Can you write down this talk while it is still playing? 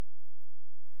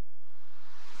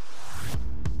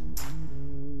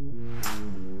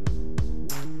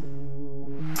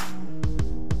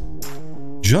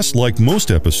just like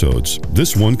most episodes,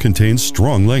 this one contains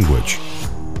strong language.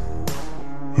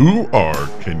 Who are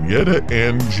Kenyetta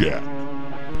and Jack?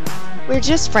 We're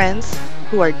just friends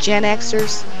who are Gen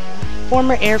Xers,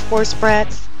 former Air Force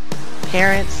brats,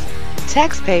 parents,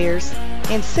 taxpayers,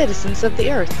 and citizens of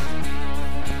the earth.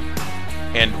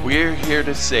 And we're here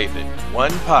to save it,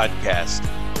 one podcast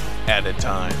at a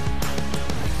time.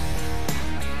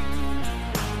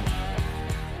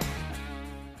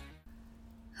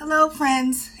 Hello,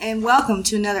 friends, and welcome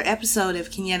to another episode of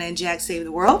Kenyetta and Jack Save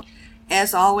the World.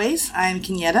 As always, I am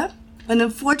Kenyetta, but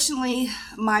unfortunately,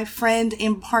 my friend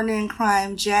and partner in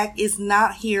crime, Jack, is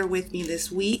not here with me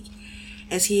this week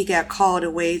as he got called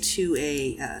away to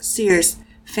a serious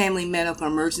family medical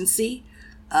emergency.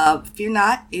 Fear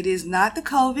not, it is not the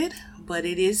COVID, but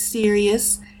it is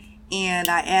serious, and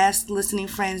I ask listening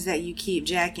friends that you keep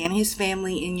Jack and his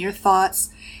family in your thoughts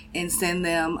and send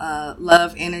them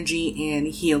love, energy, and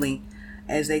healing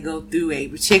as they go through a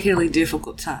particularly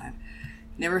difficult time.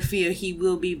 Never fear, he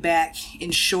will be back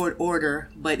in short order,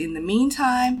 but in the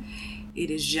meantime,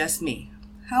 it is just me.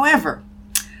 However,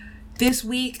 this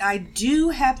week I do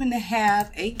happen to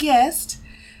have a guest,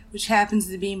 which happens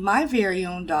to be my very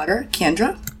own daughter,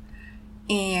 Kendra,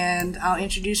 and I'll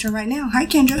introduce her right now. Hi,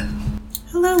 Kendra.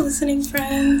 Hello, listening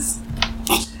friends.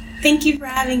 Thank you for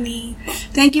having me.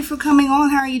 Thank you for coming on.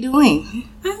 How are you doing?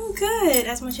 I'm good,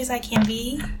 as much as I can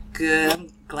be. Good. I'm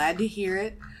glad to hear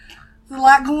it. There's a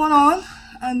lot going on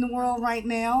in the world right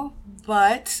now,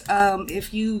 but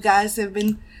if you guys have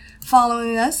been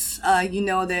following us, you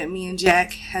know that me and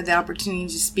Jack had the opportunity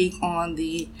to speak on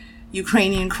the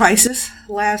Ukrainian crisis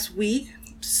last week.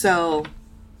 So,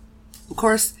 of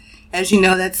course, as you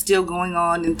know, that's still going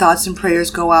on, and thoughts and prayers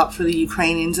go out for the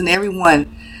Ukrainians and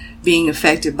everyone being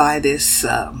affected by this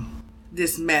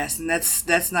this mess. And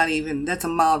that's a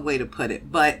mild way to put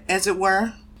it. But as it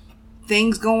were,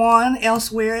 things go on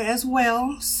elsewhere as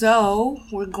well. So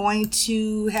we're going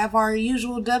to have our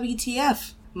usual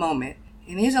WTF moment.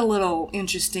 And here's a little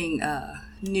interesting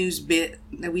news bit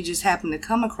that we just happened to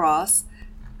come across.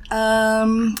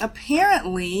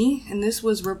 Apparently, and this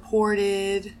was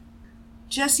reported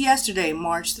just yesterday,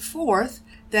 March the 4th,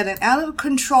 that an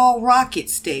out-of-control rocket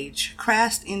stage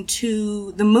crashed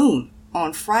into the moon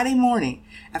on Friday morning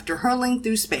after hurtling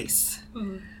through space.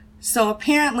 Mm-hmm. So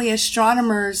apparently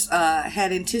astronomers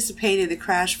had anticipated the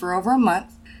crash for over a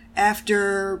month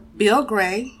after Bill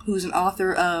Gray, who's an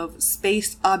author of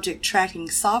space object tracking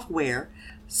software,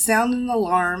 sounded an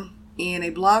alarm in a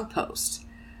blog post.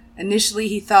 Initially,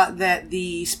 he thought that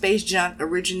the space junk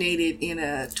originated in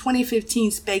a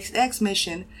 2015 SpaceX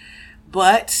mission,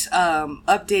 but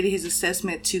updated his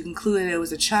assessment to conclude that it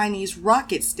was a Chinese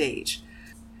rocket stage.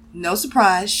 No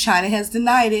surprise, China has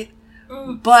denied it,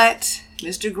 but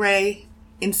Mr. Gray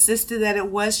insisted that it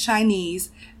was Chinese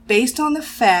based on the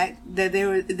fact that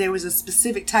there was a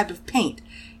specific type of paint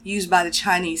used by the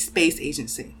Chinese Space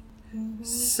Agency. Mm-hmm.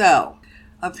 So,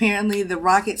 apparently the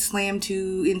rocket slammed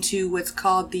into what's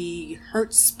called the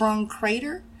Hertzsprung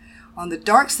crater on the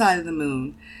dark side of the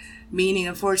moon, meaning,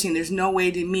 unfortunately, there's no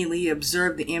way to immediately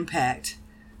observe the impact.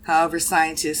 However,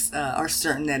 scientists are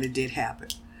certain that it did happen.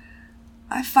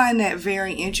 I find that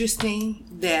very interesting,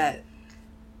 that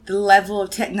the level of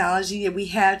technology that we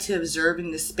have to observe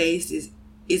in the space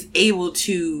is able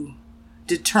to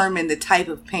determine the type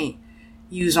of paint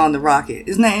used on the rocket.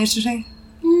 Isn't that interesting?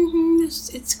 Mm-hmm.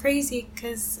 It's crazy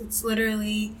because it's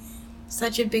literally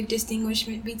such a big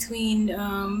distinguishment between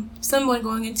someone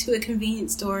going into a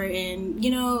convenience store and,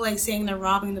 like saying they're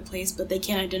robbing the place, but they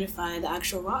can't identify the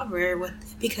actual robber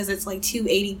because it's like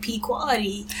 280p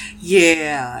quality.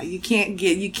 Yeah, you can't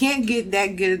get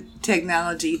that good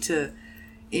technology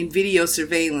in video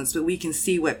surveillance, but we can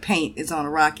see what paint is on a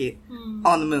rocket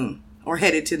on the moon or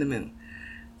headed to the moon.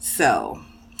 So,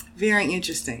 very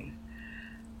interesting.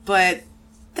 But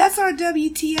that's our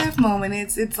WTF moment.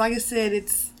 It's like I said,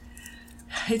 it's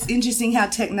interesting how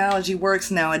technology works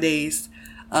nowadays.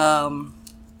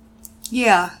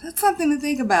 Yeah, that's something to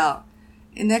think about.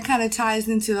 And that kind of ties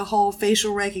into the whole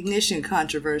facial recognition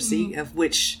controversy, of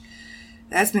which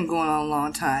that's been going on a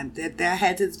long time. That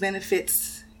has its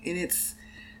benefits and its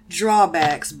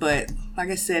drawbacks, but like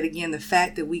I said, again, the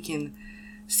fact that we can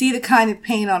see the kind of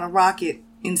paint on a rocket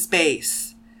in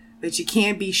space, but you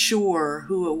can't be sure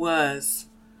who it was,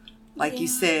 like you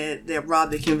said, that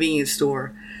robbed the convenience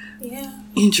store. Yeah.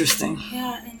 Interesting.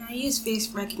 Yeah, and I use face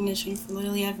recognition for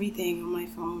literally everything on my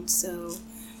phone, so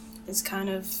it's kind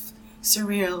of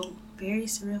surreal. Very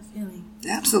surreal feeling.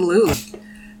 Absolutely.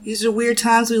 These are weird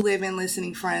times we live in,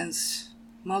 listening friends.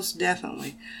 Most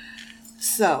definitely.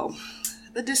 So,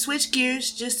 but to switch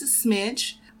gears just a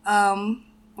smidge,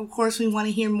 of course, we want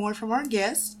to hear more from our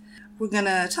guest. We're going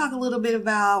to talk a little bit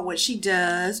about what she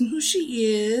does and who she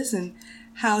is and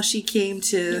how she came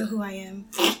to... You know who I am.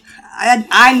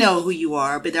 I know who you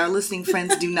are, but our listening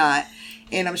friends do not.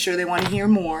 And I'm sure they want to hear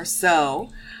more. So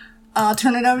I'll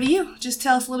turn it over to you. Just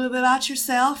tell us a little bit about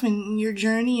yourself and your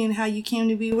journey and how you came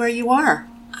to be where you are.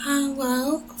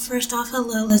 Well, first off,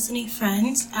 hello, listening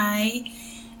friends. I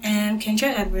am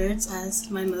Kendra Edwards,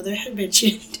 as my mother had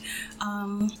mentioned.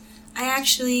 I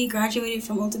actually graduated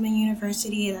from Old Dominion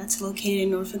University, that's located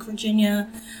in Norfolk, Virginia,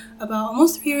 about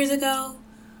almost 3 years ago,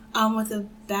 with a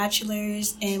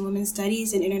bachelor's in women's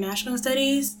studies and international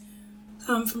studies.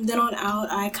 From then on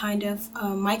out, I kind of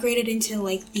migrated into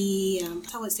like the,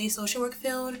 I would say, social work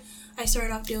field. I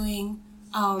started off doing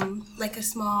like a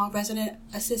small resident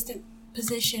assistant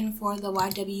position for the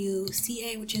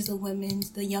YWCA, which is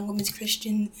the Young Women's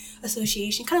Christian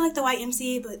Association, kind of like the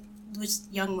YMCA, but with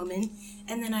young women.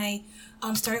 And then I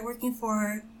started working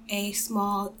for a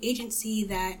small agency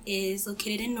that is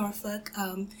located in Norfolk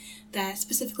that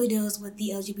specifically deals with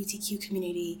the LGBTQ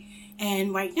community.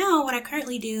 And right now, what I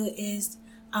currently do is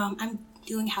I'm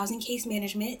doing housing case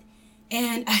management,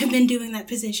 and I've been doing that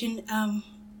position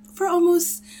for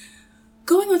almost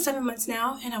going on 7 months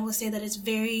now. And I will say that it's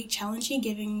very challenging,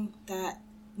 given that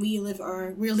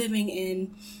we're living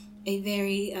in a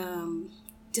very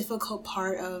difficult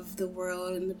part of the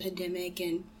world and the pandemic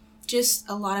and just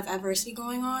a lot of adversity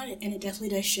going on, and it definitely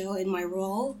does show in my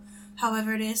role.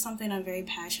 However, it is something I'm very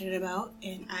passionate about,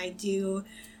 and I do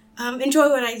enjoy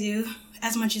what I do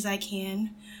as much as I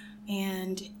can,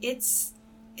 and it's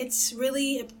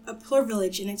really a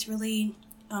privilege, and it's really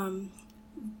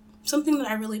something that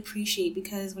I really appreciate,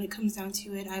 because when it comes down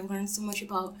to it, I've learned so much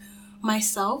about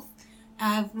myself.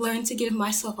 I've learned to give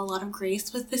myself a lot of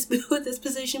grace with this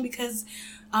position, because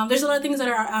there's a lot of things that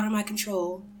are out of my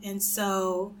control. And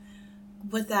so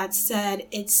with that said,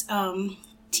 it's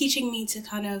teaching me to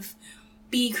kind of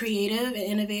be creative and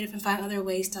innovative and find other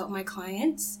ways to help my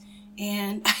clients.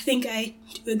 And I think I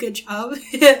do a good job,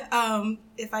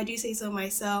 if I do say so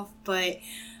myself. But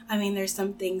I mean, there's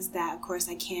some things that, of course,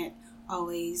 I can't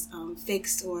always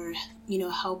fix or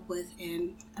help with,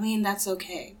 and I mean, that's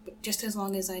okay, but just as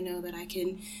long as I know that I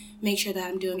can make sure that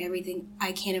I'm doing everything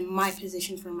I can in my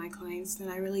position for my clients, then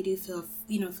I really do feel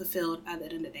fulfilled at the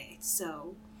end of the day.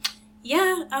 So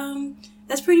yeah,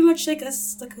 that's pretty much like a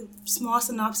small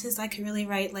synopsis. I could really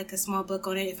write like a small book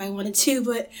on it if I wanted to,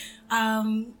 but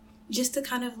just to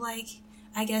kind of like,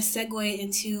 I guess, segue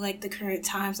into like the current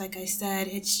times, like I said,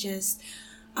 it's just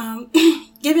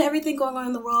given everything going on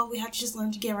in the world, we have to just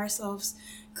learn to give ourselves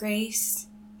grace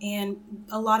and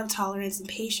a lot of tolerance and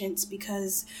patience,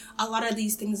 because a lot of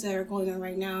these things that are going on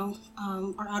right now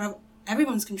are out of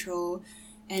everyone's control,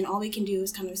 and all we can do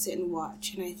is kind of sit and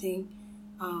watch. And I think,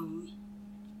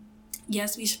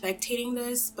 yes, we're spectating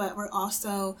this, but we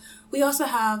also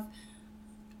have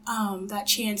that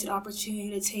chance and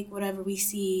opportunity to take whatever we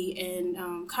see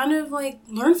and kind of like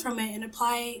learn from it and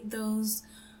apply those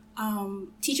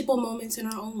teachable moments in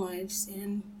our own lives.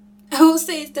 And I will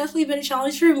say it's definitely been a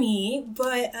challenge for me,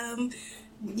 but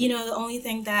the only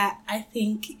thing that I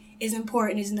think is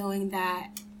important is knowing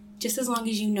that just as long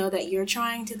as you know that you're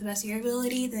trying to the best of your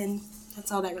ability, then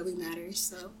that's all that really matters.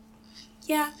 So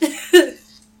yeah.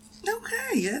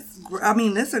 Okay,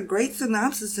 that's a great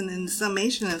synopsis and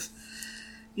summation of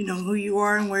who you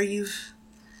are and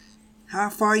how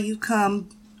far you've come.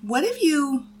 What have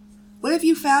you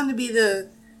found to be the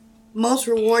most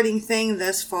rewarding thing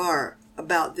thus far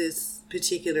about this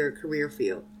particular career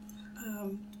field?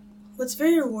 What's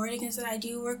very rewarding is that I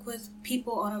do work with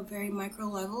people on a very micro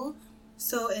level.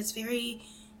 So it's very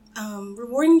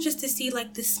rewarding just to see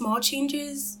like the small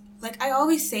changes. Like I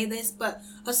always say this, but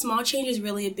a small change is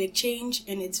really a big change,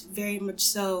 and it's very much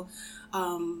so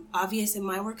obvious in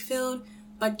my work field.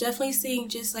 But definitely seeing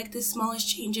just like the smallest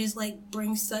changes like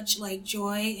bring such like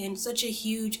joy and such a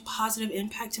huge positive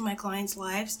impact to my clients'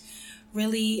 lives.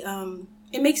 Really,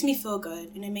 it makes me feel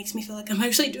good, and it makes me feel like I'm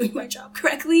actually doing my job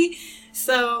correctly.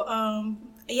 So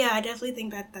yeah, I definitely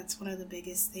think that that's one of the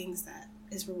biggest things that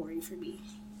is rewarding for me.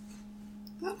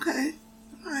 Okay,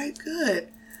 all right, good.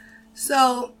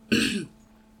 So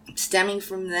stemming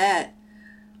from that,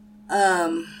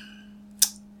 can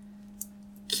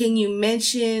you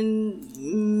mention,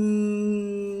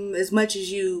 as much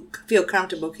as you feel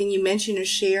comfortable, can you mention or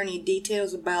share any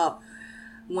details about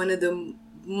one of the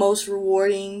most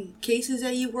rewarding cases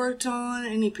that you worked on?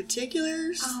 Any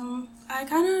particulars? I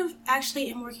kind of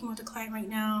actually am working with a client right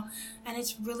now, and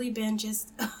it's really been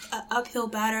just an uphill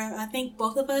battle. I think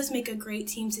both of us make a great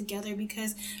team together,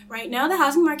 because right now the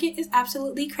housing market is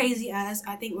absolutely crazy, as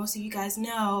I think most of you guys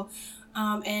know.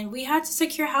 And we had to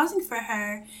secure housing for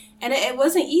her, and it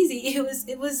wasn't easy.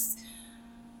 It was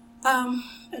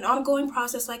an ongoing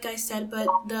process, like I said, but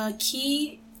the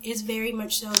key is very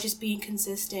much so just being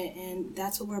consistent, and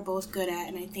that's what we're both good at.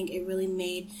 And I think it really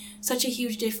made such a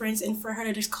huge difference. And for her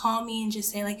to just call me and just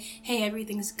say like, hey,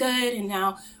 everything's good, and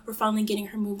now we're finally getting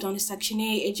her moved on to Section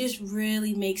 8, it just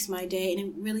really makes my day, and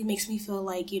it really makes me feel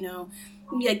like, you know,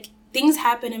 like things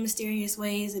happen in mysterious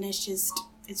ways, and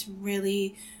it's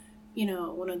really, you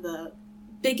know, one of the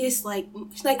biggest, like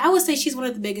I would say she's one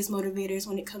of the biggest motivators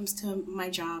when it comes to my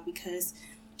job, because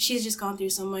she's just gone through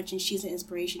so much, and she's an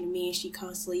inspiration to me. She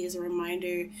constantly is a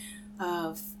reminder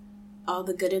of all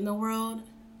the good in the world.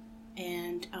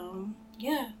 And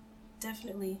yeah,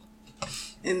 definitely.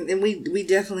 And we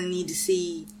definitely need to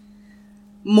see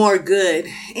more good.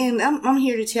 And I'm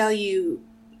here to tell you,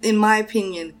 in my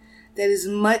opinion, that as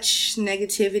much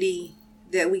negativity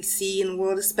that we see in the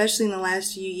world, especially in the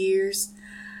last few years,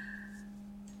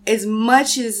 as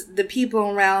much as the people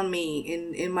around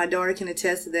me, and my daughter can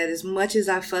attest to that, as much as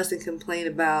I fuss and complain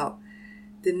about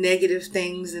the negative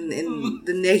things and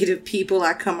the negative people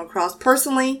I come across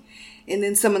personally, and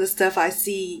then some of the stuff I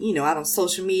see, you know, out on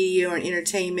social media or in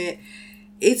entertainment,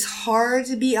 it's hard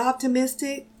to be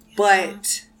optimistic.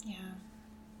 But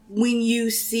when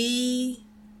you see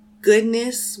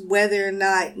goodness, whether or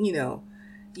not, you know,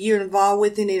 you're involved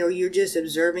within it or you're just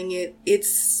observing it,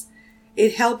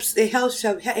 it helps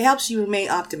you remain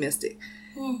optimistic.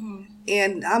 Mm-hmm.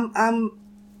 And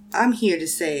I'm here to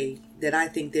say that I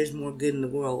think there's more good in the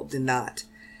world than not.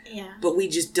 Yeah. But we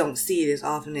just don't see it as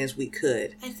often as we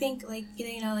could. I think, like,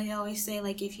 you know, they always say,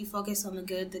 like, if you focus on the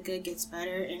good gets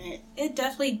better, and it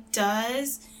definitely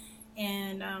does.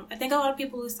 And I think a lot of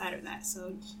people lose sight of that,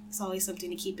 so it's always something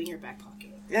to keep in your back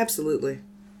pocket. Absolutely.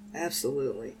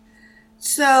 Absolutely.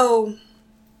 So,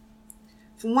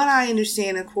 from what I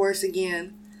understand, of course,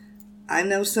 again, I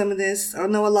know some of this, I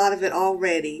know a lot of it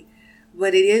already,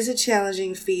 but it is a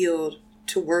challenging field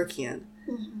to work in.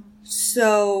 Mm-hmm.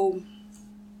 So,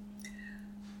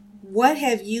 what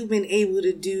have you been able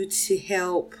to do to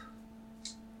help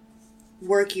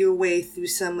work your way through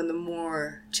some of the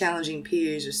more challenging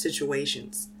periods or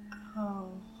situations? Oh,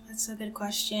 that's a good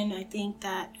question. I think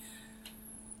that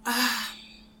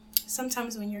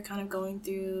sometimes when you're kind of going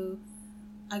through,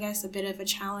 I guess, a bit of a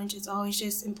challenge, it's always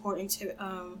just important to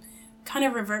kind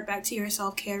of revert back to your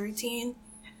self-care routine.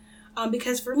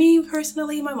 Because for me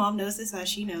personally, my mom knows this, as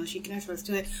she knows, she can attest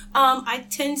to it. I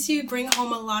tend to bring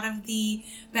home a lot of the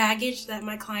baggage that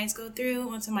my clients go through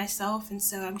onto myself, and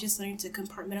so I'm just learning to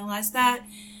compartmentalize that,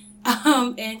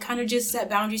 and kind of just set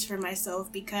boundaries for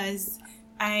myself, because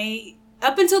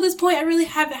up until this point, I really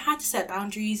haven't had to set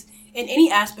boundaries in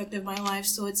any aspect of my life,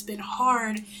 so it's been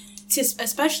hard to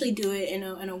especially do it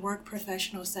in a work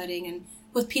professional setting and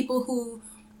with people who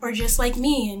are just like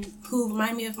me and who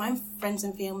remind me of my friends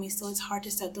and family. So it's hard to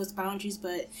set those boundaries,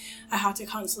 but I have to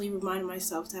constantly remind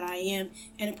myself that I am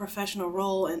in a professional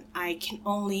role and I can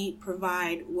only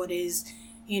provide what is,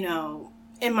 you know,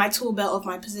 in my tool belt of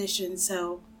my position.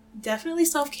 So definitely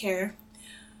self-care.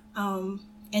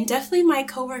 And definitely my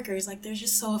coworkers, like, they're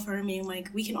just so affirming.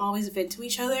 Like, we can always vent to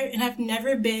each other, and I've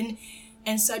never been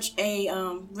in such a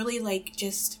really, like,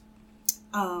 just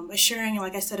assuring,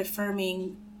 like I said,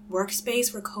 affirming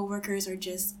workspace where coworkers are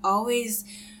just always,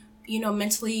 you know,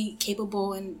 mentally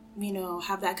capable and, you know,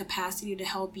 have that capacity to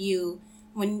help you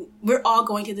when we're all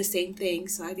going through the same thing.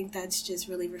 So I think that's just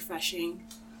really refreshing.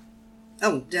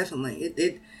 Oh,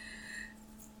 definitely.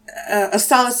 A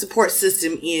solid support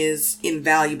system is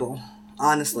invaluable,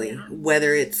 honestly,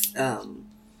 whether it's,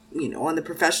 you know, on the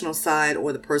professional side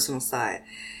or the personal side.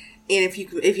 And if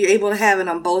you're able to have it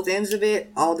on both ends of it,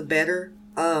 all the better.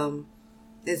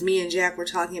 As me and Jack were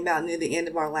talking about near the end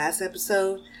of our last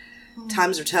episode,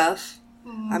 times are tough.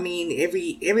 I mean,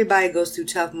 everybody goes through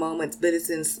tough moments, but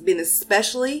it's been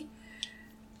especially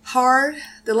hard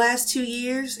the last 2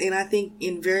 years, and I think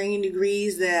in varying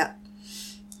degrees that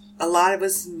a lot of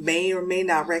us may or may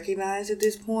not recognize at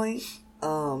this point.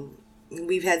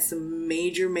 We've had some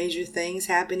major things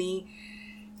happening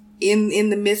in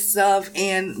the midst of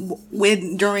and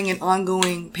during an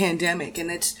ongoing pandemic, and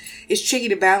it's tricky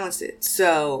to balance it.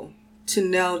 So to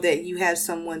know that you have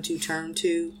someone to turn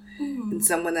to and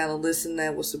someone that'll listen,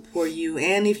 that will support you,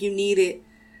 and if you need it,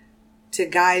 to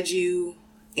guide you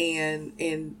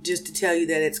and just to tell you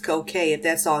that it's okay if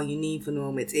that's all you need for the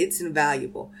moment, it's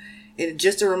invaluable. And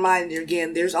just a reminder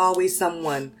again, there's always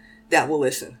someone that will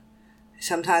listen.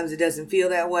 Sometimes it doesn't feel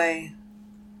that way,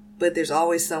 but there's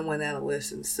always someone that'll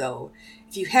listen. So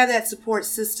if you have that support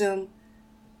system,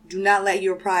 do not let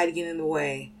your pride get in the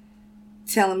way.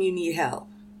 Tell them you need help.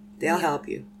 They'll help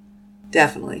you.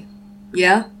 Definitely.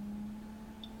 Yeah?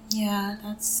 Yeah,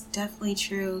 that's definitely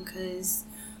true, because,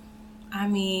 I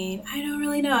mean, I don't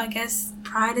really know. I guess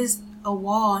pride is a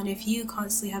wall, and if you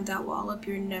constantly have that wall up,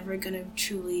 you're never going to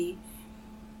truly,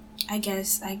 I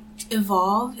guess,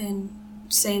 evolve and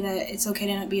say that it's okay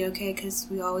to not be okay, because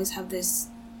we always have this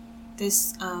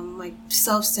like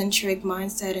self-centric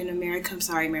mindset in America. I'm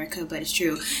sorry, America, but it's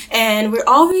true. And we're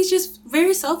always just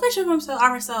very selfish of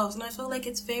ourselves. And I feel like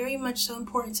it's very much so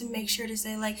important to make sure to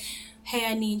say, like, hey,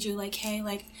 I need you. Like, hey,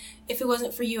 like, if it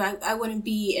wasn't for you, I wouldn't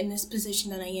be in this position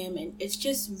that I am. And it's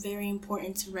just very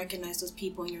important to recognize those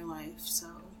people in your life. So,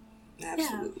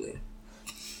 absolutely.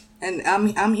 Yeah. And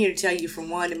I'm here to tell you, from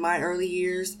one, in my early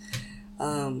years,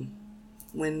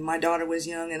 when my daughter was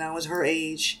young and I was her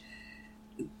age,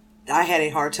 I had a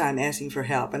hard time asking for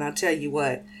help. And I'll tell you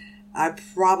what, I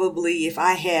probably, if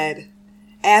I had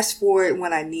asked for it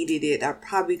when I needed it, I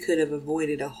probably could have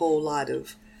avoided a whole lot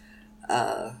of,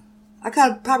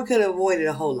 probably could have avoided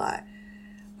a whole lot.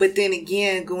 But then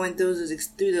again, going through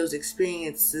those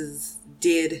experiences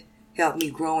did help me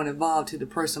grow and evolve to the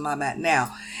person I'm at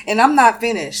now. And I'm not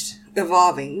finished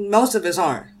evolving. Most of us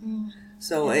aren't.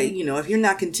 So, if you're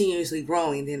not continuously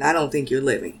growing, then I don't think you're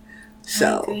living.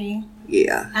 So, I agree.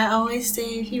 Yeah. I always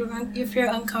say if you're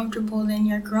uncomfortable, then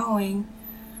you're growing,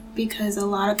 because a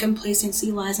lot of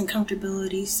complacency lies in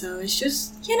comfortability. So it's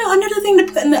just, another thing to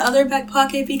put in the other back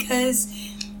pocket, because,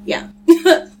 yeah.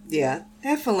 Yeah,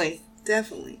 definitely.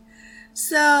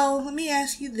 So let me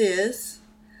ask you this.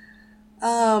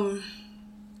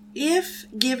 If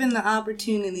given the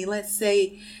opportunity, let's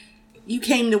say you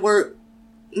came to work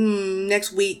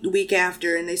next week, the week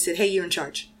after, and they said, hey, you're in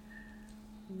charge.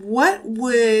 What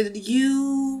would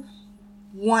you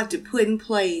want to put in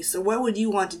place, or what would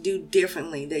you want to do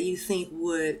differently that you think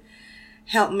would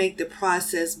help make the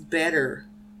process better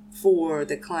for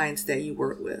the clients that you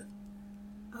work with?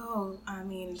 Oh, I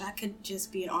mean, that could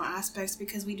just be in all aspects,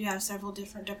 because we do have several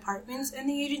different departments in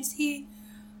the agency.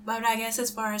 But I guess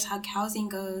as far as how housing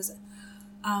goes,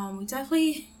 we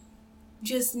definitely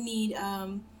just need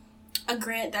a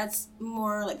grant that's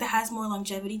more that has more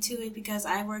longevity to it, because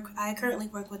I currently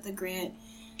work with a grant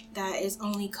that is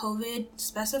only COVID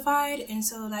specified, and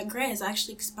so that grant is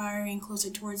actually expiring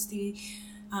closer towards the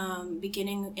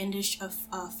beginning of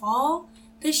fall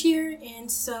this year.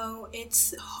 And so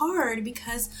it's hard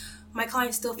because my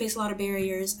clients still face a lot of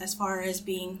barriers as far as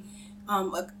being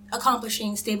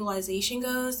accomplishing stabilization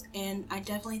goes. And I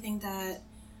definitely think that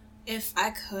if I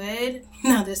could,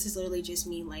 now this is literally just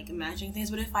me imagining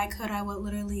things, but if I could, I would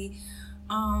literally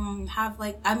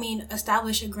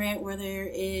establish a grant where there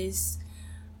is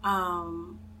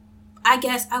I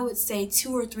guess I would say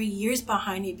 2 or 3 years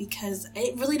behind it, because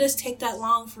it really does take that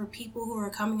long for people who are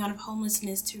coming out of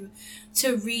homelessness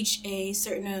to reach a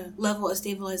certain level of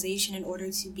stabilization in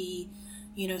order to be,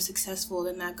 successful.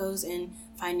 And that goes in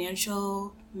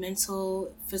financial,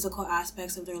 mental, physical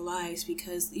aspects of their lives,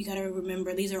 because you got to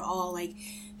remember these are all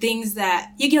things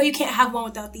that you can't have one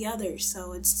without the other.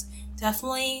 So it's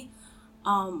definitely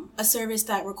a service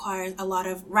that requires a lot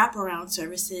of wraparound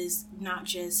services, not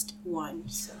just one.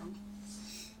 So.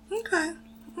 Okay.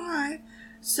 All right.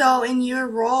 So in your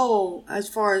role, as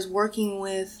far as working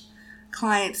with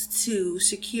clients to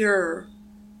secure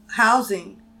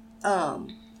housing,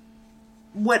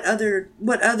 what other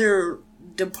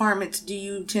departments do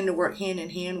you tend to work hand in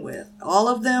hand with? All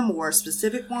of them, or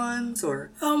specific ones,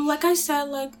 or? Like I said,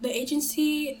 the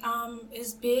agency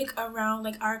is big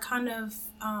around our kind of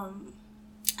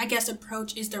I guess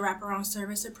approach is the wraparound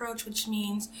service approach, which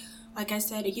means, like I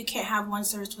said, you can't have one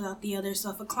service without the other. So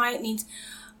if a client needs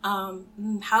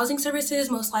housing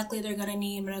services, most likely they're going to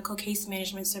need medical case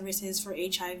management services for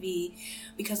HIV,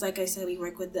 because like I said, we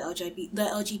work with the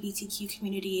LGBTQ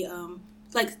community,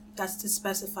 that's the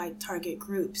specified target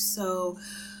group. So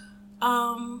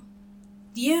I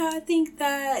think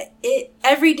that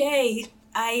every day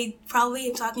I probably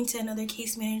am talking to another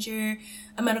case manager,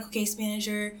 a medical case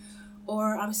manager,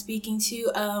 or I'm speaking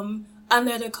to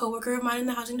another coworker of mine in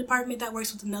the housing department that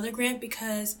works with another grant,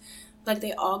 because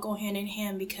they all go hand in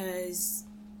hand, because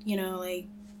I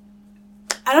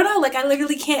don't know, I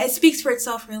literally can't, it speaks for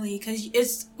itself really, because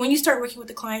it's when you start working with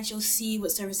the clients, you'll see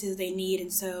what services they need,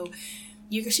 and so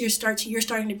you're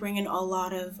starting to bring in a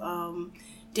lot of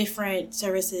different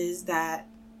services that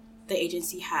the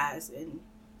agency has, and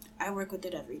I work with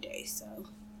it every day. So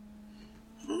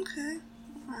okay,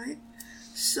 all right.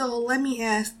 So let me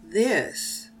ask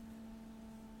this.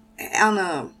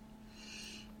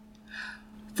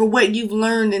 For what you've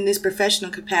learned in this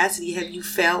professional capacity, have you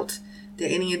felt that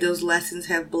any of those lessons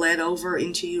have bled over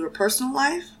into your personal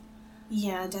life?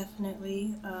 Yeah,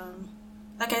 definitely.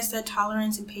 like I said,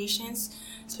 tolerance and patience,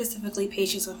 specifically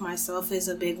patience with myself, is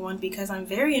a big one because I'm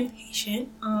very impatient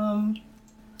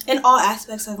in all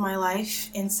aspects of my life.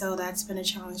 And so that's been a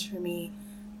challenge for me.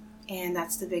 And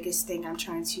that's the biggest thing I'm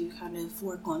trying to kind of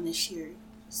work on this year.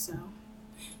 So,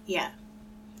 yeah.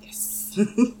 Yes.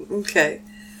 Okay.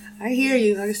 I hear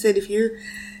you. Like I said, if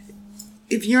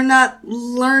you're not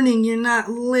learning, you're not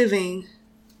living.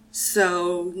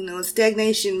 So,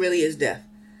 stagnation really is death.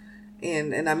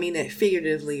 And I mean that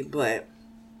figuratively, but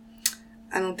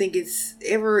I don't think it's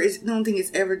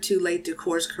ever too late to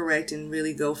course correct and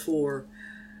really go for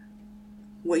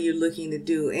what you're looking to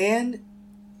do. And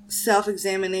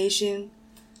self-examination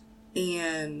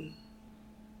and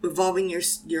evolving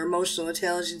your emotional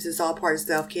intelligence is all part of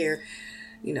self-care.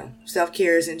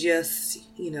 Self-care isn't just,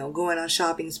 going on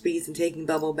shopping sprees and taking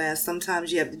bubble baths.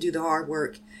 Sometimes you have to do the hard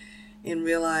work and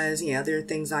realize, there are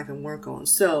things I can work on.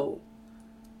 So,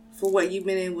 for what you've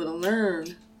been able to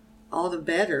learn, all the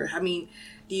better. I mean,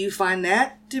 do you find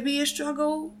that to be a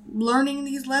struggle, learning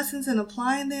these lessons and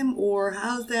applying them? Or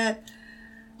how's that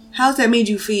made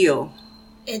you feel?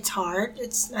 It's hard.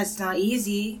 It's not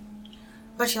easy.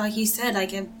 But like you said,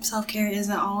 self-care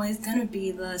isn't always going to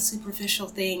be the superficial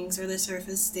things or the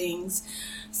surface things.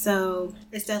 So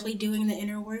it's definitely doing the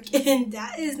inner work. And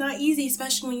that is not easy,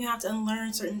 especially when you have to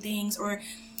unlearn certain things or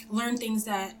learn things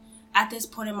that at this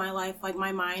point in my life,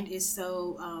 my mind is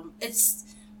so,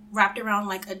 it's wrapped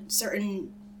around a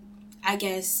certain, I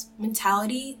guess,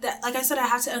 mentality that, like I said, I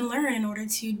have to unlearn in order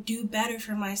to do better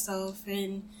for myself.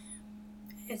 And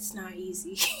it's not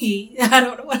easy. I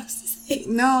don't know what else to say.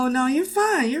 No, you're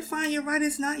fine. You're fine. You're right.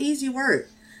 It's not easy work.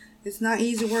 It's not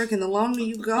easy work. And the longer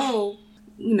you go,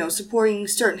 supporting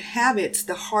certain habits,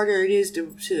 the harder it is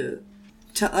to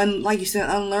like you said,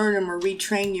 unlearn them or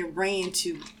retrain your brain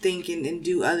to think and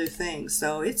do other things.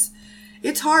 So it's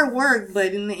hard work,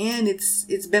 but in the end,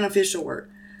 it's beneficial work.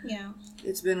 Yeah.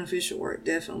 It's beneficial work,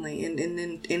 definitely. And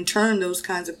then in turn, those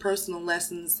kinds of personal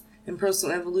lessons and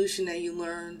personal evolution that you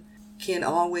learn can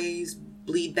always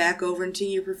bleed back over into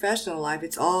your professional life.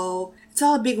 It's all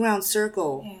a big round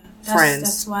circle, friends.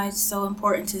 That's why it's so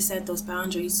important to set those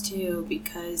boundaries too,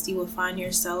 because you will find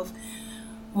yourself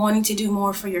wanting to do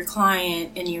more for your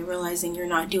client and you're realizing you're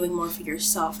not doing more for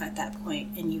yourself at that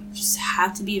point, and you just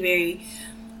have to be very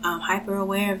hyper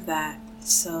aware of that.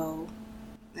 So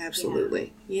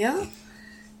absolutely. Yeah.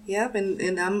 Yep.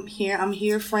 And I'm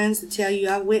here, friends, to tell you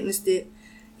I witnessed it.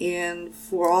 And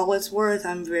for all it's worth,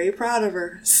 I'm very proud of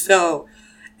her. So,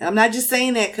 I'm not just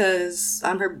saying that because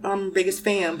I'm her biggest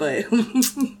fan, but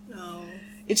no.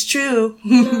 It's true.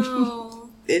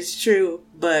 No. It's true.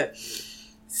 But,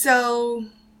 so,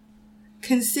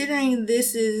 considering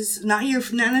this is not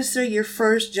necessarily your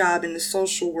first job in the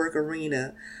social work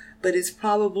arena, but it's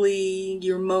probably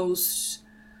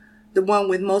the one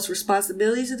with most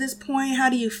responsibilities at this point, how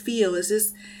do you feel?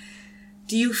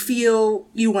 Do you feel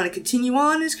you want to continue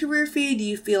on this career field? Do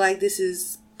you feel like this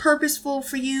is purposeful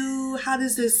for you? How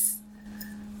does this...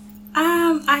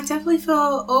 I definitely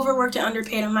feel overworked and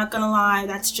underpaid. I'm not going to lie.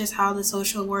 That's just how the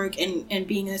social work and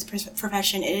being in this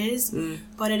profession is.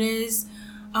 But it is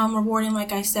rewarding,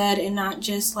 like I said, and not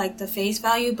just the face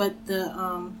value, but the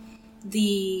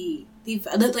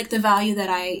value that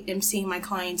I am seeing my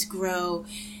clients grow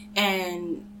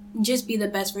and just be the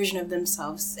best version of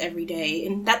themselves every day.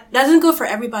 And that doesn't go for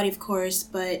everybody, of course,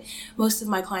 but most of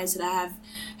my clients that I have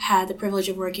had the privilege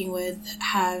of working with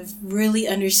have really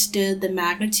understood the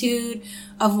magnitude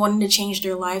of wanting to change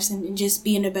their lives and just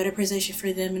be in a better position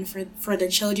for them and for their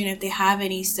children if they have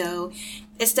any. So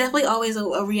it's definitely always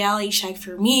a reality check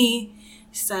for me.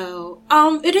 So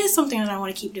it is something that I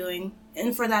want to keep doing,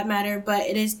 and for that matter, but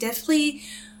it is definitely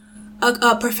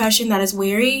a profession that is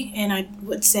weary, and I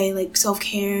would say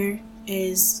self-care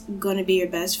is going to be your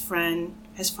best friend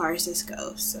as far as this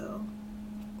goes. So,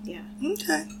 yeah.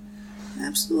 Okay.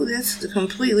 Absolutely. That's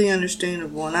completely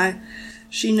understandable. And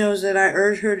she knows that I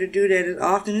urge her to do that as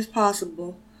often as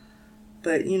possible.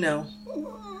 But, yeah.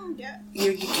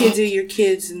 Your kids are your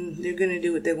kids, and they're going to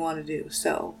do what they want to do.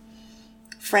 So,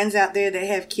 friends out there that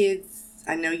have kids,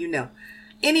 I know you know.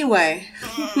 Anyway.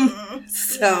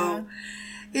 So... Yeah.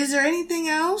 Is there anything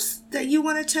else that you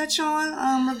want to touch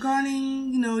on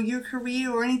regarding, your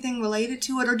career or anything related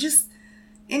to it, or just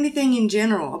anything in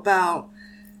general about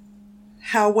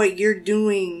how what you're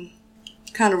doing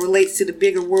kind of relates to the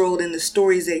bigger world and the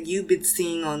stories that you've been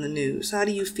seeing on the news? How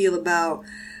do you feel about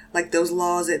those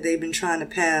laws that they've been trying to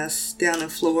pass down in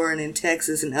Florida and in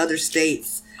Texas and other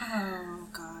states? Oh,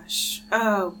 gosh.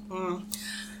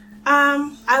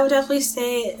 I would definitely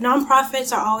say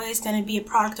nonprofits are always going to be a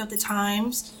product of the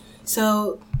times.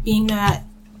 So being that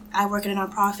I work in a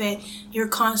nonprofit, you're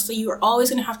always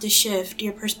going to have to shift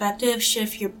your perspective,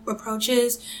 shift your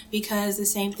approaches, because the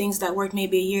same things that worked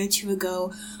maybe a year or two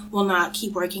ago will not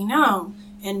keep working now.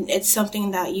 And it's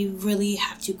something that you really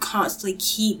have to constantly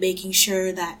keep making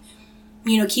sure that,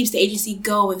 keeps the agency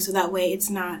going, so that way it's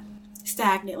not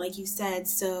stagnant, like you said.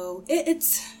 So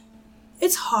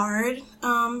it's hard.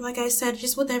 Like I said,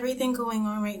 just with everything going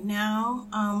on right now,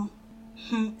 I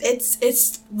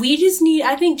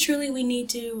think truly we need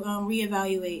to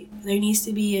reevaluate. There needs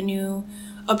to be a new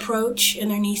approach, and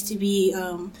there needs to be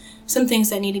some things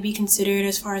that need to be considered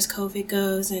as far as COVID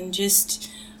goes, and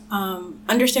just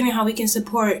understanding how we can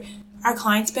support our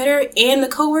clients better and the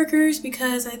coworkers,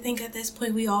 because I think at this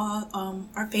point we all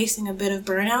are facing a bit of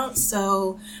burnout.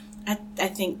 So I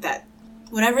think that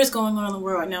whatever is going on in the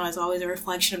world right now is always a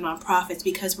reflection of nonprofits,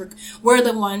 because we're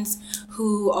the ones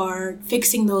who are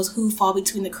fixing those who fall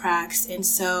between the cracks. And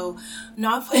so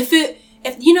if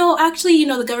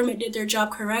the government did their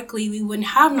job correctly, we wouldn't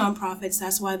have nonprofits.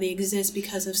 That's why they exist,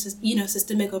 because of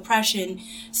systemic oppression.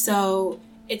 So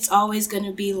it's always going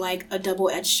to be like a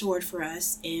double-edged sword for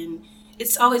us, and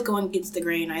it's always going against the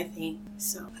grain, I think.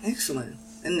 So excellent.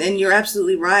 And you're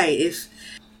absolutely right.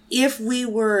 If we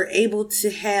were able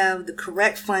to have the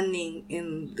correct funding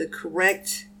and the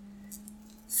correct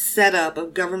setup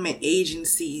of government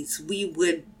agencies,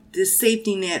 the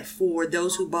safety net for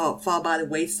those who fall by the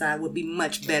wayside would be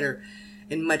much better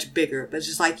and much bigger. But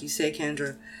just like you said,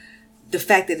 Kendra, the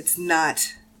fact that it's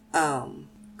not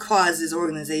causes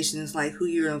organizations like who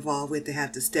you're involved with to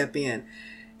have to step in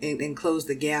and close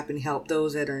the gap and help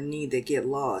those that are in need that get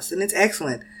lost. And it's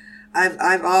excellent.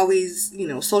 I've always,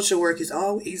 social work has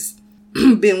always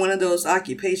been one of those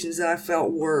occupations that I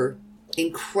felt were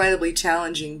incredibly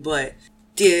challenging, but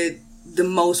did the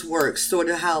most work. Sort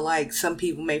of how like some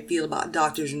people may feel about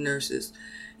doctors and nurses.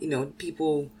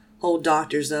 People hold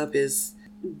doctors up as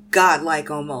godlike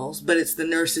almost, but it's the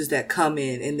nurses that come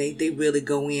in and they really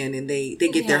go in and they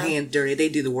get their hands dirty. They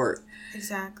do the work.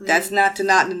 Exactly. That's not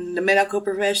in the medical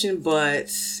profession,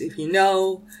 but if you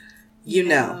know.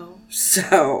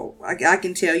 So I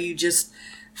can tell you just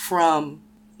from,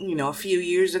 a few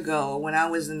years ago when I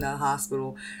was in the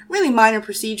hospital, really minor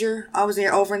procedure. I was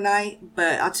there overnight,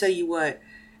 but I'll tell you what,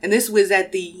 and this was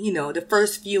at the, the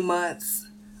first few months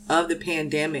of the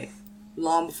pandemic,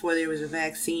 long before there was a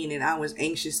vaccine, and I was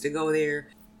anxious to go there,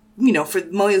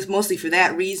 mostly for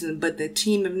that reason. But the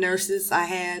team of nurses I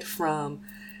had, from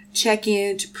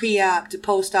check-in to pre-op to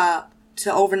post-op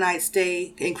to overnight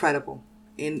stay, incredible.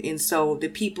 And so the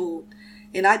people,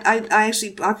 and I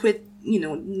put,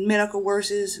 medical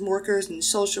workers and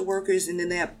social workers, and then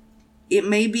that, it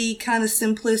may be kind of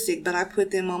simplistic, but I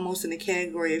put them almost in the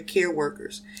category of care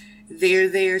workers. They're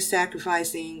there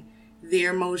sacrificing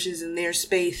their emotions and their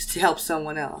space to help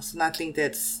someone else. And I think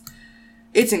it's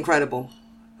incredible.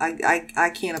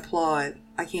 I can't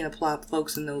applaud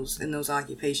folks in those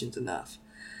occupations enough,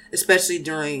 especially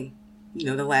during,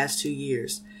 the last 2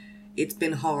 years. It's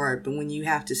been hard, but when you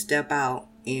have to step out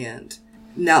and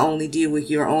not only deal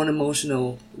with your own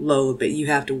emotional load, but you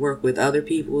have to work with other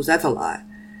people's, that's a lot.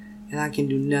 And I can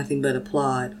do nothing but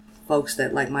applaud folks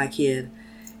that, like my kid,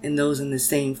 and those in the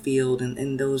same field,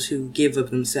 and those who give of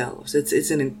themselves.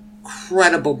 It's an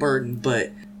incredible burden,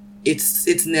 but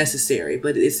it's necessary.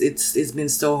 But it's been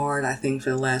so hard, I think, for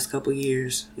the last couple of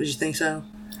years. Would you think so?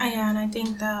 Yeah, and I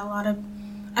think that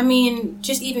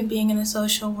just even being in the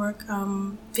social work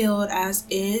field as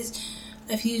is,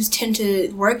 if you tend to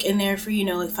work in there for,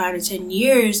 5 to 10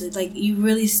 years, you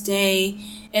really stay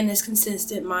in this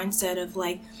consistent mindset of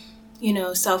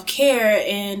self-care.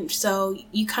 And so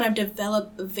you kind of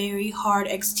develop a very hard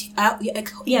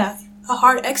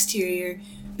hard exterior,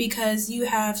 because you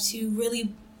have to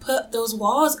really put those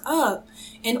walls up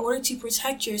in order to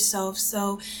protect yourself.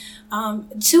 So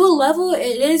to a level,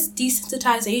 it is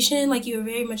desensitization. You're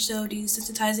very much so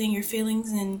desensitizing your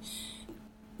feelings and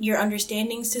your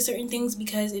understandings to certain things,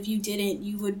 because if you didn't,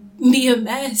 you would be a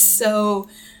mess. So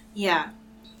yeah.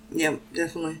 Yep,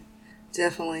 definitely.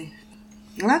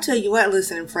 And I'll tell you what,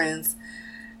 listening friends,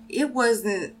 it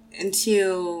wasn't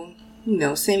until,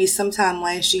 maybe sometime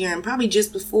last year, and probably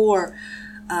just before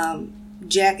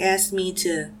Jack asked me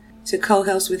to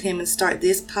co-host with him and start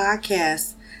this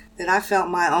podcast, that I felt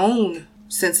my own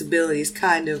sensibilities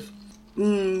kind of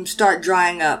start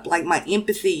drying up. My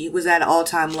empathy was at an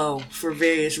all-time low for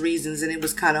various reasons, and it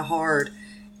was kind of hard,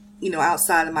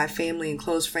 outside of my family and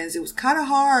close friends. It was kind of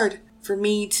hard for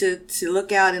me to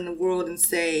look out in the world and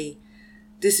say,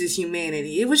 this is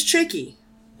humanity. It was tricky,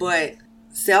 but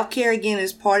self-care, again,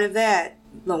 is part of that.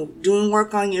 Doing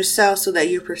work on yourself so that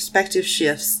your perspective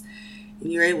shifts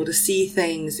and you're able to see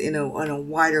things in a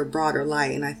wider, broader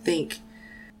light. And I think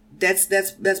that's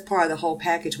part of the whole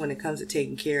package when it comes to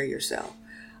taking care of yourself.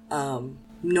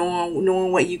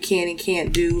 Knowing what you can and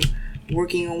can't do,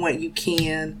 working on what you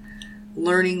can,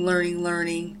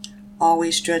 learning,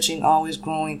 always stretching, always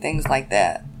growing, things like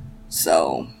that.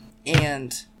 So,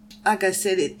 and like I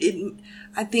said,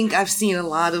 I think I've seen a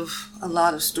lot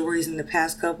of stories in the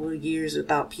past couple of years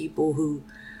about people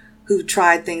who've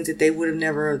tried things that they would have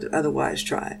never otherwise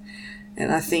tried.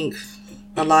 And I think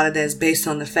a lot of that is based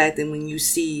on the fact that when you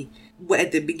see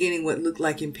at the beginning what looked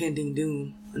like impending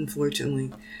doom,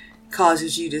 unfortunately,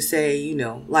 causes you to say, you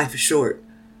know, life is short.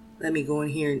 Let me go in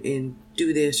here and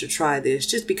do this or try this,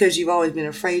 just because you've always been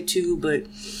afraid to. But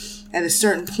at a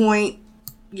certain point,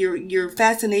 your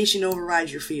fascination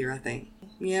overrides your fear, I think.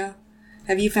 Yeah.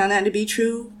 Have you found that to be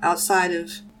true outside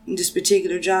of this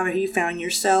particular job? Have you found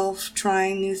yourself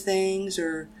trying new things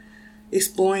or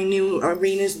exploring new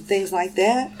arenas and things like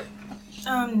that?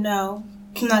 No,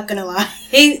 I'm not gonna lie.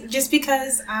 Just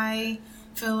because I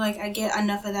feel like I get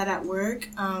enough of that at work.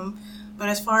 But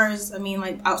as far as,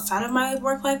 like outside of my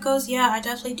work life goes, yeah, I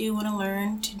definitely do want to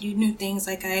learn to do new things.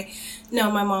 Like I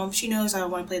know my mom, she knows I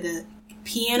want to play the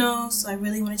piano, so I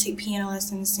really want to take piano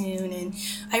lessons soon, and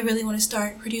I really want to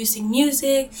start producing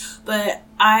music, but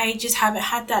I just haven't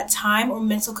had that time or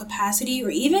mental capacity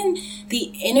or even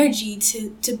the energy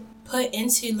to put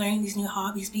into learning these new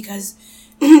hobbies because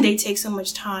they take so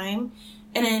much time.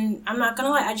 And then I'm not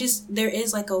gonna lie, there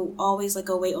is always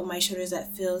a weight on my shoulders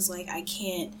that feels like I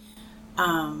can't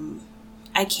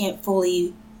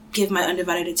fully give my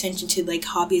undivided attention to like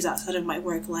hobbies outside of my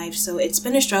work life. So it's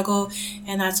been a struggle,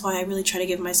 and that's why I really try to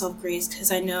give myself grace, because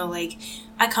I know like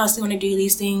I constantly want to do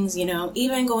these things, you know,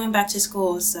 even going back to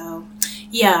school. So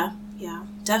yeah,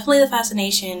 definitely the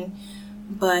fascination,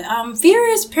 but fear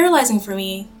is paralyzing for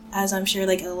me, as I'm sure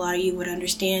like a lot of you would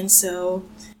understand. So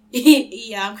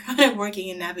yeah, I'm kind of working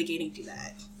and navigating through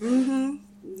that.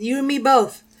 You and me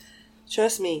both.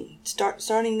 Trust me.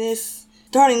 Starting this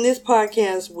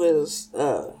podcast was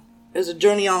a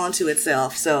journey all unto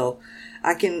itself. So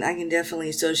I can definitely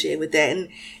associate with that. And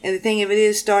the thing of it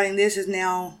is, starting this is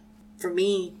now for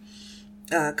me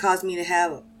caused me to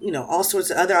have, you know, all sorts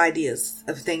of other ideas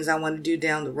of things I want to do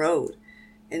down the road.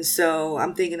 And so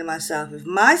I'm thinking to myself, if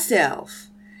myself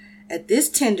at this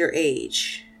tender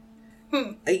age,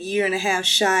 a year and a half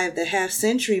shy of the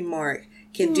half-century mark,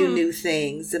 can do new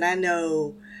things, then I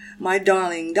know my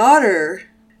darling daughter,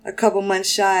 a couple months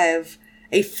shy of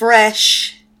a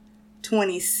fresh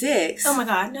 26. Oh my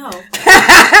God, no.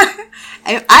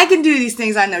 If I can do these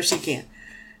things, I know she can.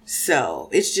 So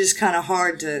it's just kind of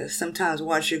hard to sometimes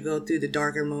watch her go through the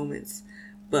darker moments.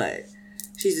 But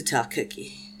she's a tough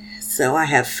cookie. So I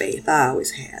have faith. I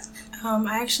always have.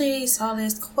 I actually saw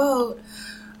this quote,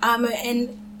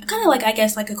 and kind of like, I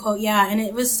guess, like a quote, yeah, and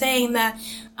it was saying that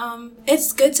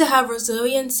it's good to have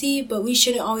resiliency, but we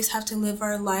shouldn't always have to live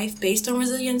our life based on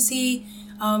resiliency.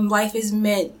 Life is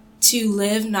meant to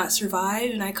live, not survive,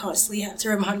 and I constantly have to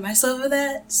remind myself of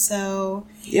that. So,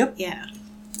 yep. Yeah.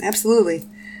 Absolutely.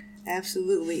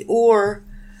 Or,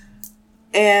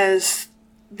 as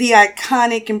the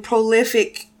iconic and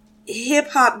prolific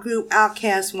hip-hop group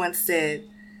Outkast once said,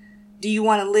 do you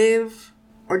want to live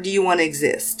or do you want to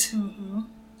exist?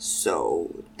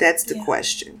 So that's the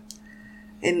question.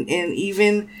 And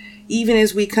even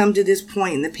as we come to this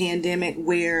point in the pandemic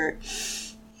where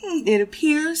it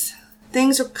appears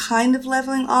things are kind of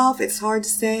leveling off, it's hard to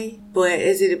say, but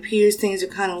as it appears things are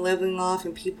kind of leveling off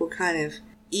and people are kind of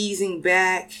easing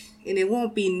back, and it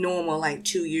won't be normal like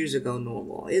 2 years ago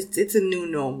normal. It's a new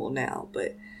normal now,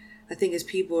 but I think as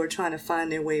people are trying to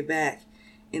find their way back,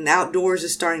 and outdoors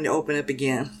is starting to open up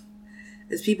again,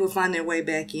 as people find their way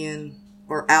back in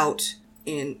or out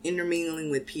and intermingling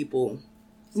with people,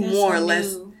 more or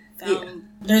less.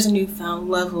 There's a newfound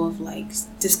level of like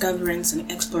discoverance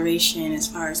and exploration as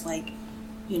far as like,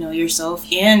 you know, yourself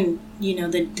and, you know,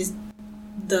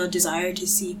 the desire to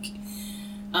seek,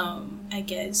 I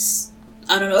guess,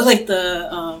 I don't know, like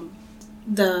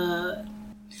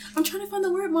I'm trying to find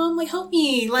the word, Mom. Like, help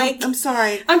me. Like, I'm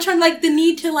sorry. I'm trying, like, the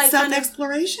need to, like,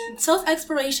 self-exploration?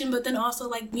 Self-exploration, but then also,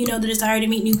 like, you know, the desire to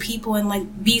meet new people and,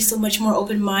 like, be so much more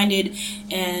open-minded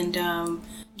and,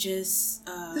 just,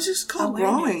 it's just called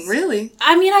awareness. Growing, really.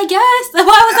 I mean, I guess. Why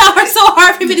was that so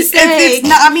hard for me to say? It's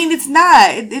not, I mean, it's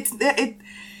not.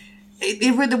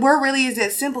 The word really is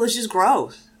that simple. It's just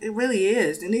growth. It really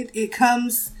is. And it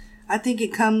comes, I think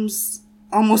it comes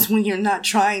almost when you're not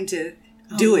trying to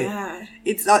do it. Yeah.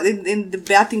 It's I think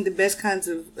the best kinds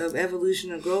of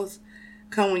evolution or growth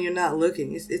come when you're not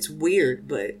looking. It's weird,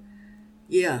 but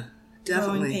yeah,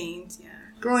 definitely. Growing pains, yeah.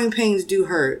 growing pains do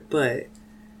hurt, but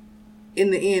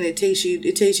in the end, it takes you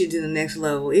to the next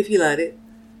level if you let it.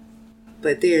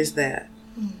 But there's that.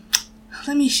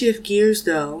 Let me shift gears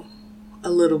though a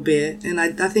little bit, and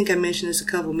I think I mentioned this a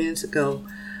couple minutes ago.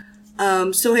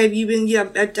 So have you been? Yeah,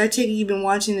 I take it you've been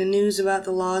watching the news about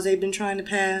the laws they've been trying to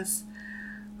pass.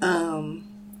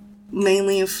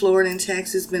 Mainly in Florida and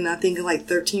Texas, been I think like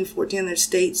 13, 14 other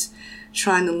states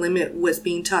trying to limit what's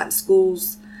being taught in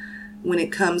schools when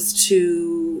it comes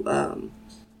to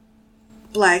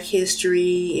Black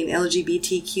history and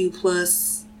LGBTQ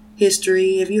plus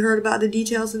history. Have you heard about the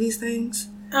details of these things?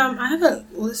 I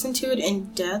haven't listened to it in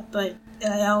depth, but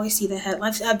I always see the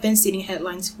headlines. I've been seeing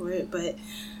headlines for it, but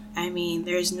I mean,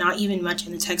 there's not even much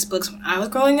in the textbooks when I was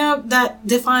growing up that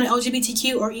defined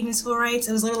LGBTQ or even civil rights.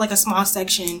 It was literally like a small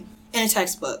section in a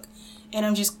textbook. And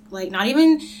I'm just like, I'm not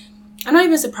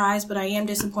even surprised, but I am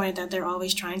disappointed that they're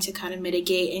always trying to kind of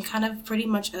mitigate and kind of pretty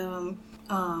much,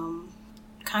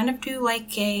 kind of do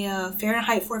like a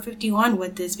Fahrenheit 451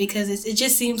 with this, because it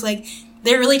just seems like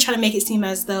they're really trying to make it seem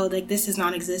as though like this is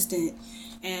non-existent.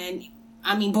 And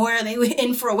I mean, boy, are they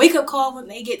in for a wake-up call when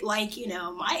they get like,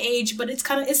 my age, but it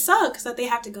sucks that they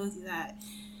have to go through that.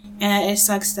 And it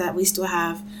sucks that we still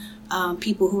have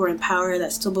people who are in power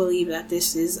that still believe that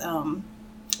this is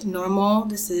normal.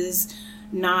 This is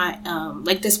not,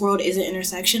 like this world isn't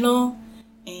intersectional.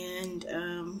 And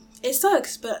it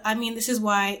sucks, but I mean, this is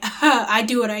why I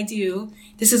do what I do.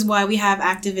 This is why we have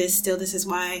activists still. This is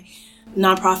why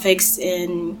nonprofits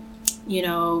and,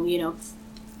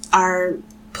 our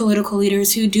political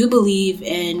leaders who do believe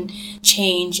in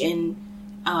change and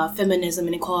feminism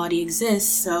and equality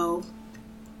exist. So,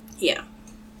 yeah.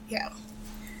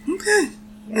 Okay,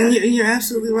 yeah. And you're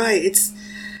absolutely right.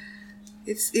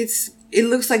 It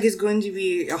looks like it's going to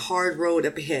be a hard road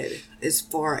up ahead as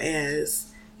far as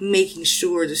making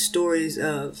sure the stories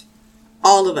of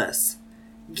all of us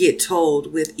get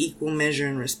told with equal measure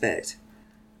and respect.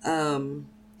 And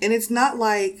it's not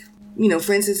like,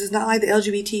 for instance, it's not like the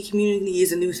LGBT community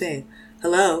is a new thing.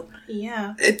 Hello.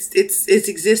 Yeah. It's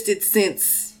existed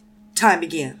since time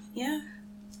began. Yeah.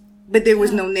 But there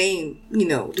was no name,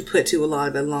 to put to a lot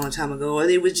of it a long time ago, or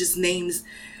there was just names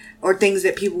or things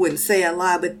that people wouldn't say a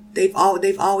lot, but they've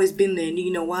always been there. And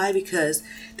you know why? Because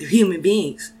they're human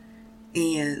beings,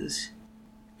 and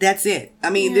that's it. I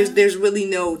mean, there's really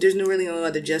no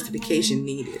other justification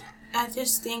needed. I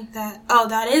just think that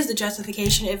that is the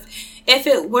justification. If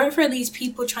it weren't for these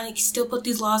people trying to still put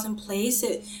these laws in place,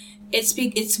 it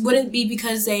wouldn't be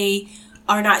because they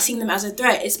are not seeing them as a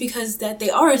threat. It's because that they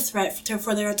are a threat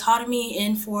for their autonomy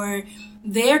and for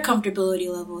their comfortability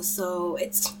levels. So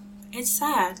it's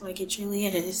sad, like it truly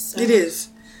is. So. It is.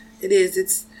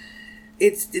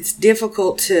 It's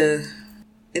difficult to,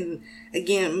 and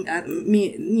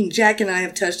again, Jack and I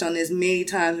have touched on this many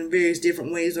times in various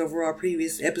different ways over our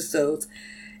previous episodes.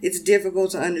 It's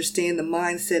difficult to understand the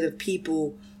mindset of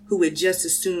people who would just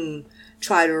as soon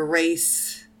try to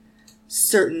erase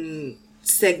certain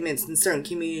segments and certain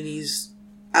communities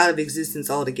out of existence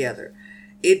altogether.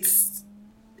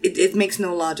 It makes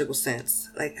no logical sense.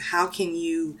 Like, how can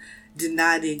you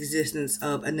deny the existence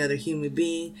of another human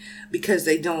being because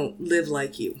they don't live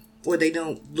like you or they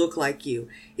don't look like you?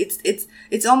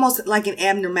 It's almost like an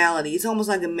abnormality. It's almost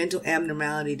like a mental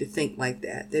abnormality to think like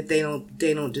that they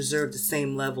don't deserve the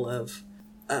same level of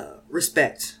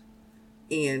respect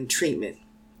and treatment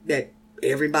that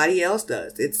everybody else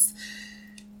does.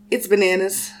 It's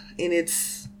bananas, and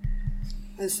it's,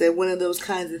 I said, one of those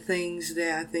kinds of things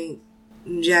that I think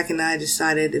Jack and I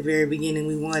decided at the very beginning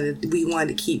we wanted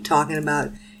to keep talking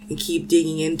about and keep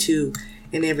digging into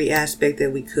in every aspect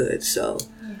that we could. So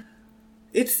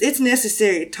it's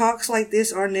necessary. Talks like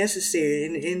this are necessary,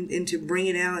 and to bring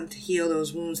it out and to heal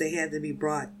those wounds, they had to be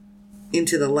brought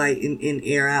into the light and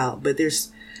air out. But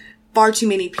there's far too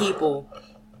many people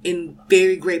in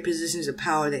very great positions of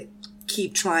power that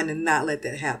keep trying to not let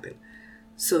that happen.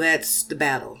 So that's the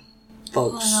battle,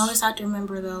 folks. Well, I always have to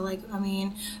remember, though,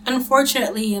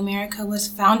 unfortunately, America was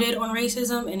founded on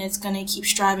racism, and it's going to keep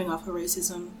striving off of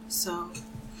racism, so.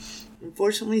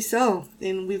 Unfortunately so.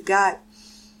 And we've got,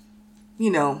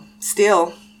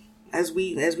 still, as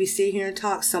we sit here and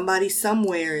talk, somebody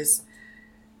somewhere is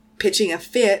pitching a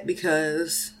fit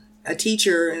because a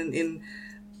teacher in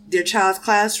their child's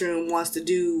classroom wants to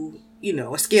do,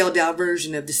 a scaled down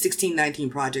version of the 1619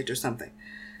 Project or something.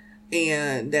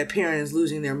 And that parent is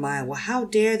losing their mind. Well, how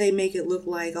dare they make it look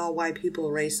like all white people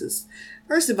are racist?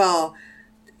 First of all,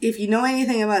 if you know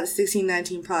anything about the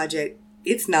 1619 Project,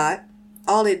 it's not.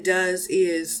 All it does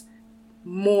is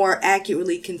more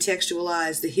accurately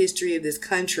contextualize the history of this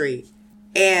country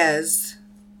as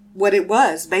what it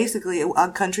was, basically a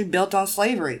country built on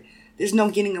slavery. There's no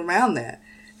getting around that.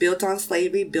 Built on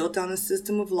slavery, built on a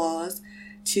system of laws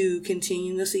to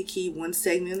continuously keep one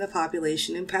segment of the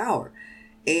population in power.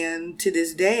 And to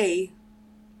this day,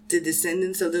 the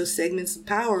descendants of those segments of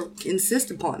power insist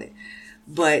upon it.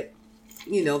 But,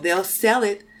 they'll sell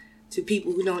it to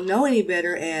people who don't know any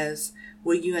better as,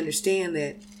 well, you understand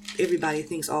that everybody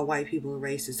thinks all white people are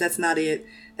racist. That's not it.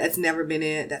 That's never been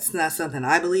it. That's not something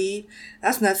I believe.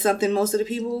 That's not something most of the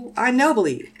people I know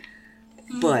believe.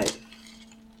 But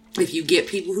if you get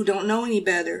people who don't know any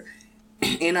better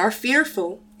and are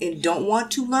fearful and don't want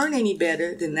to learn any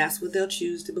better, then that's what they'll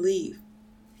choose to believe.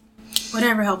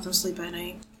 Whatever helps them sleep at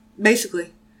night.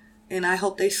 Basically. And I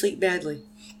hope they sleep badly.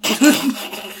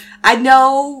 I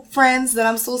know, friends, that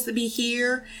I'm supposed to be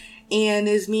here. And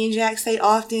as me and Jack say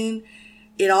often,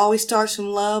 it always starts from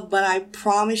love. But I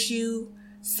promise you,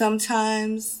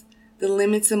 sometimes the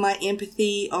limits of my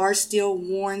empathy are still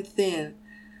worn thin.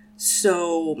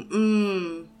 So,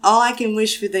 all I can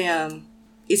wish for them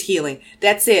is healing.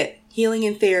 That's it. Healing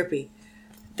and therapy.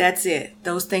 That's it.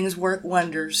 Those things work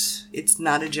wonders. It's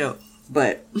not a joke.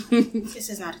 But this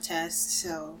is not a test,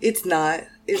 so it's not.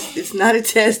 It's not a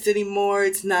test anymore.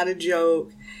 It's not a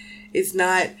joke. It's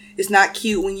not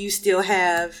cute when you still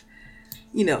have,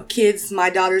 kids my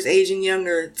daughter's age and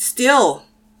younger still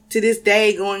to this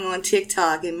day going on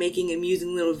TikTok and making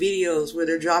amusing little videos where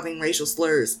they're dropping racial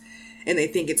slurs and they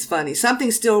think it's funny.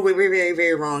 Something's still very, very,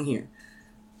 very wrong here.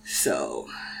 So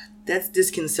that's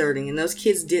disconcerting. And those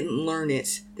kids didn't learn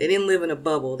it. They didn't live in a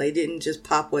bubble. They didn't just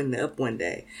pop one up one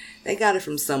day. They got it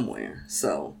from somewhere.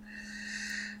 So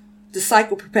the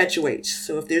cycle perpetuates.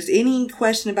 So if there's any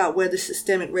question about whether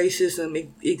systemic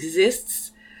racism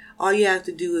exists, all you have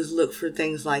to do is look for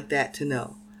things like that to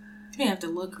know. You don't have to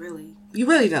look, really. You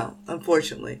really don't,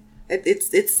 unfortunately.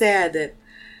 It's sad that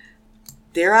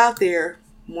they're out there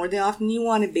more than often you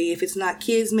want to be. If it's not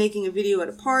kids making a video at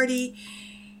a party,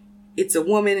 it's a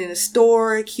woman in a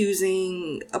store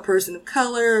accusing a person of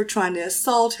color of trying to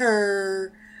assault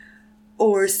her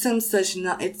or some such.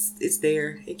 It's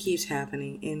there. It keeps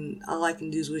happening. And all I can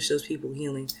do is wish those people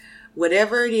healing.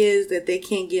 Whatever it is that they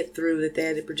can't get through, that they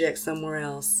had to project somewhere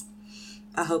else,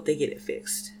 I hope they get it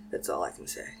fixed. That's all I can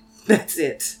say. That's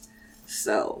it.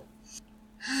 So,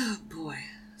 oh boy.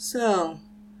 So,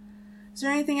 is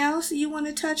there anything else that you want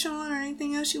to touch on or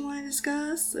anything else you want to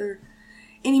discuss? Or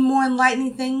any more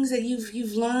enlightening things that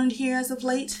you've learned here as of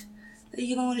late that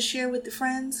you don't want to share with the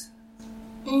friends?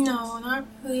 No, not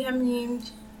really. I mean,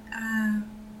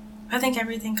 I think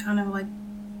everything kind of like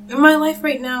in my life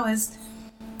right now is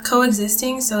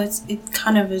coexisting, so it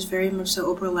kind of is very much so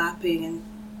overlapping in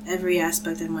every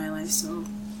aspect of my life. So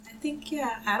I think,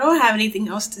 yeah, I don't have anything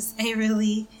else to say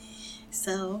really.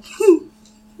 So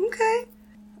okay.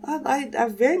 I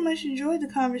very much enjoyed the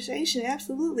conversation.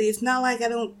 Absolutely. It's not like I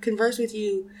don't converse with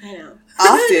you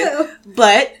often,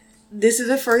 but this is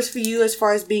a first for you as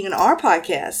far as being on our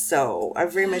podcast. So I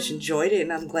very much enjoyed it,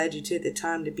 and I'm glad you took the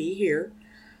time to be here.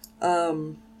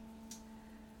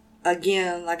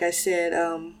 Again, like I said,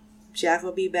 Jack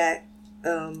will be back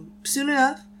soon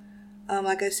enough.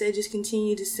 Like I said, just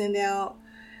continue to send out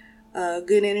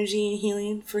good energy and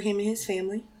healing for him and his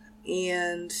family.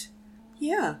 And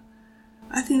yeah,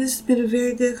 I think this has been a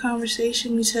very good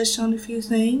conversation. We touched on a few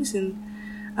things, and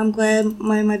I'm glad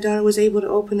my daughter was able to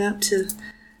open up to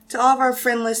all of our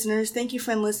friend listeners. Thank you,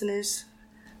 friend listeners,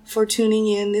 for tuning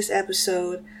in this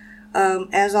episode.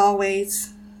 As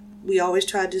always, we always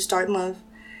try to start in love,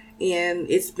 and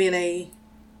it's been a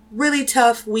really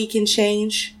tough week and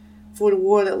change for the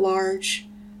world at large.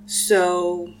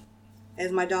 So,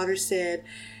 as my daughter said,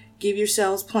 give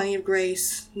yourselves plenty of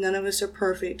grace. None of us are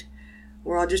perfect.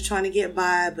 We're all just trying to get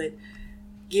by, but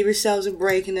give yourselves a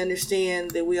break and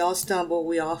understand that we all stumble,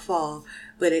 we all fall.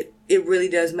 But it really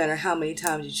does matter how many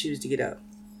times you choose to get up.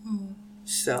 Mm-hmm.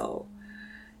 So,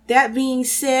 that being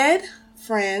said,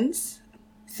 friends,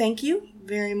 thank you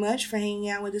very much for hanging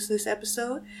out with us this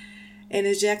episode. And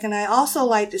as Jack and I also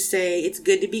like to say, it's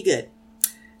good to be good.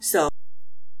 So,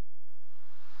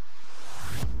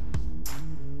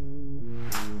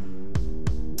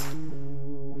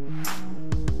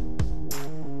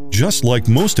 just like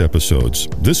most episodes,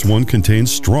 this one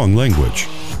contains strong language.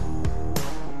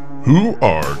 Who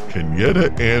are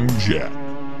Kenyetta and Jack?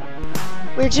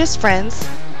 We're just friends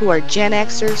who are Gen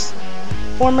Xers,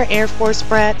 former Air Force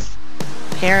brats,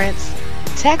 parents,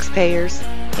 taxpayers,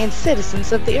 and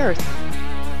citizens of the earth.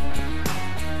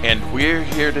 And we're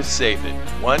here to save it,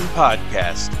 one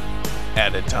podcast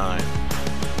at a time.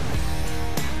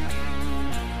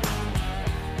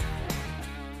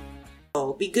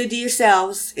 be good to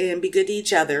yourselves and be good to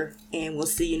each other. And we'll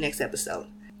see you next episode.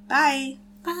 Bye.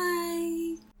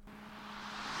 Bye.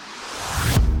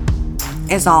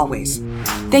 As always,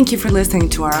 thank you for listening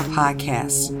to our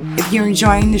podcast. If you're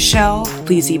enjoying the show,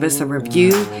 please leave us a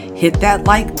review, hit that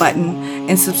like button,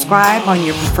 and subscribe on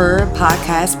your preferred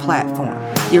podcast platform.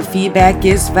 Your feedback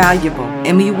is valuable,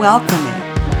 and we welcome it.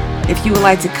 If you would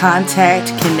like to contact,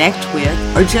 connect with,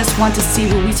 or just want to see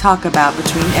what we talk about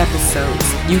between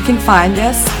episodes, you can find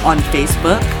us on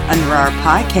Facebook under our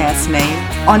podcast name,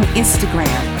 on Instagram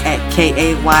at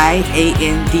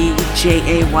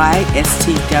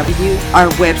KAYANDJAYSTW, our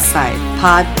website,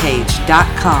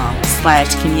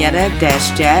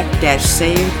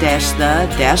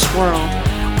 podpage.com/Kenyetta-Jack-Save-the-World,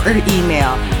 or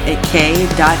email at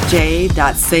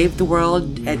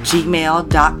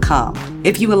k.j.savetheworld@gmail.com.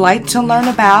 If you would like to learn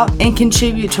about and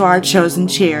contribute to our chosen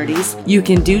charities, you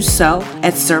can do so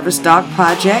at Service Dog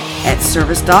Project at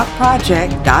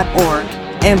servicedogproject.org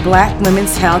and Black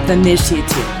Women's Health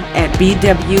Initiative at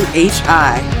bwhi.org.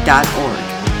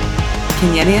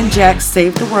 Kenyetta and Jack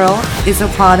Save the World is a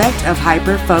product of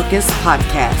Hyper Focus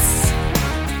Podcasts.